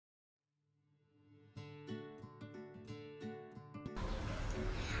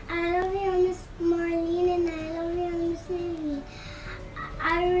I love you, Miss Marlene, and I love you, Miss Navy.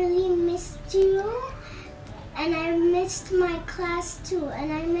 I really missed you, and I missed my class too,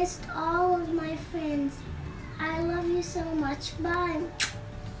 and I missed all of my friends. I love you so much. Bye.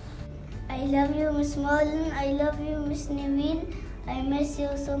 I love you, Miss Marlene. I love you, Miss Naveen. I miss you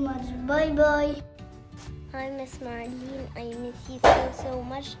so much. Bye-bye. Hi, Miss Marlene. I miss you so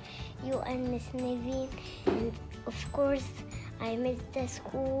much. You and Miss Naveen. And of course, I miss the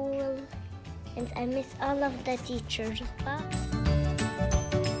school. And I miss all of the teachers. Bye.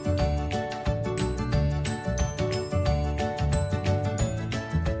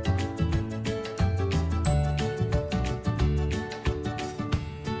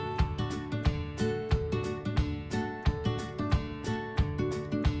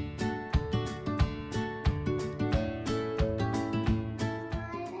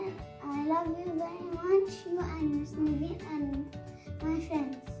 You and Miss Naveen and my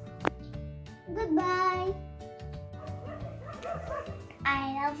friends. Goodbye.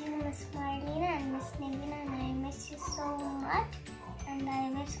 I love you, Miss Marlene and Miss Naveen, and I miss you so much. And I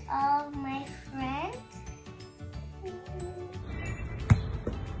miss all of my friends.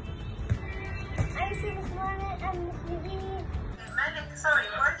 I miss you, Miss Marlene and Miss Naveen. Megan, sorry,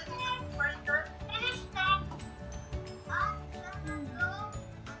 where did you go? Finish that. I'm gonna go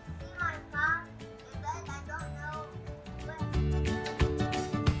and see my mom. I don't know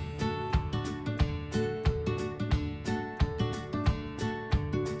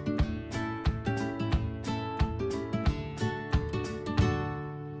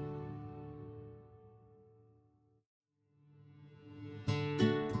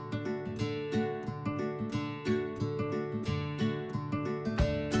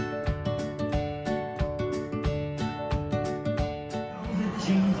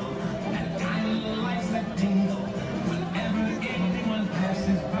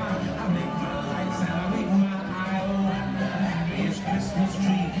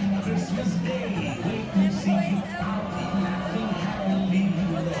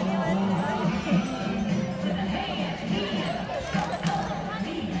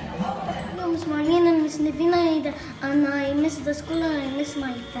Miss Marlene and Miss Naveen, and I miss the school and I miss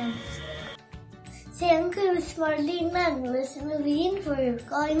my friends. Thank you, Miss Marlene and Miss Naveen, for your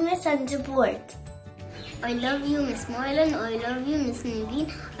kindness and support. I love you, Miss Marlene. I love you, Miss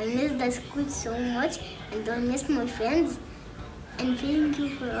Naveen. I miss the school so much, and I miss my friends. And thank you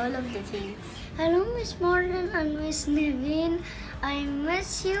for all of the things. Hello, Miss Marlene and Miss Naveen. I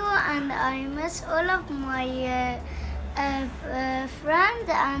miss you, and I miss all of my friends,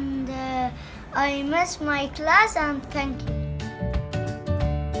 and I miss my class, and thank you.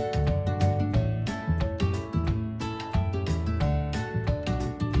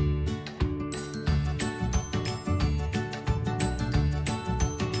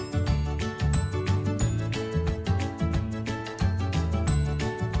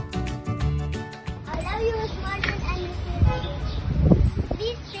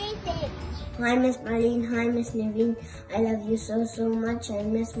 Hi, Miss Marlene. Hi, Miss Naveen. I love you so much. I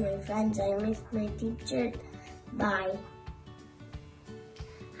miss my friends. I miss my teacher. Bye.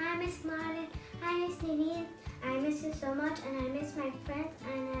 Hi, Miss Marlene. Hi, Miss Naveen. I miss you so much, and I miss my friends,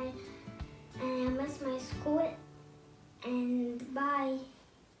 and I miss my school. And bye.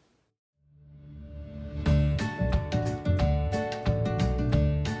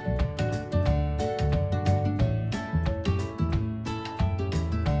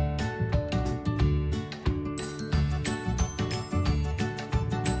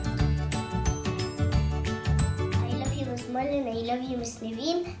 Marlene, I love you, Miss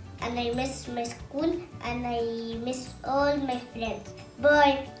Naveen, and I miss my school, and I miss all my friends.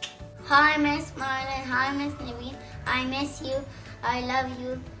 Bye. Hi, Miss Marlene. Hi, Miss Naveen. I miss you. I love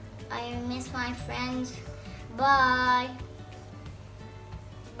you. I miss my friends. Bye.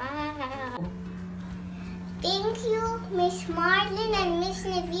 Bye. Thank you, Miss Marlene and Miss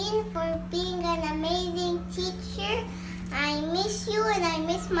Naveen, for being an amazing teacher. I miss you, and I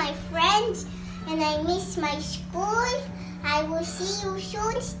miss my friends, and I miss my school. I will see you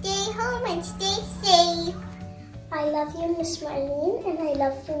soon. Stay home and stay safe. I love you, Miss Marlene, and I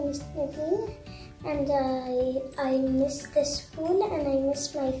love you, Miss Naveen. And I miss the school, and I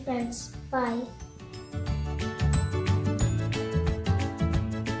miss my friends. Bye.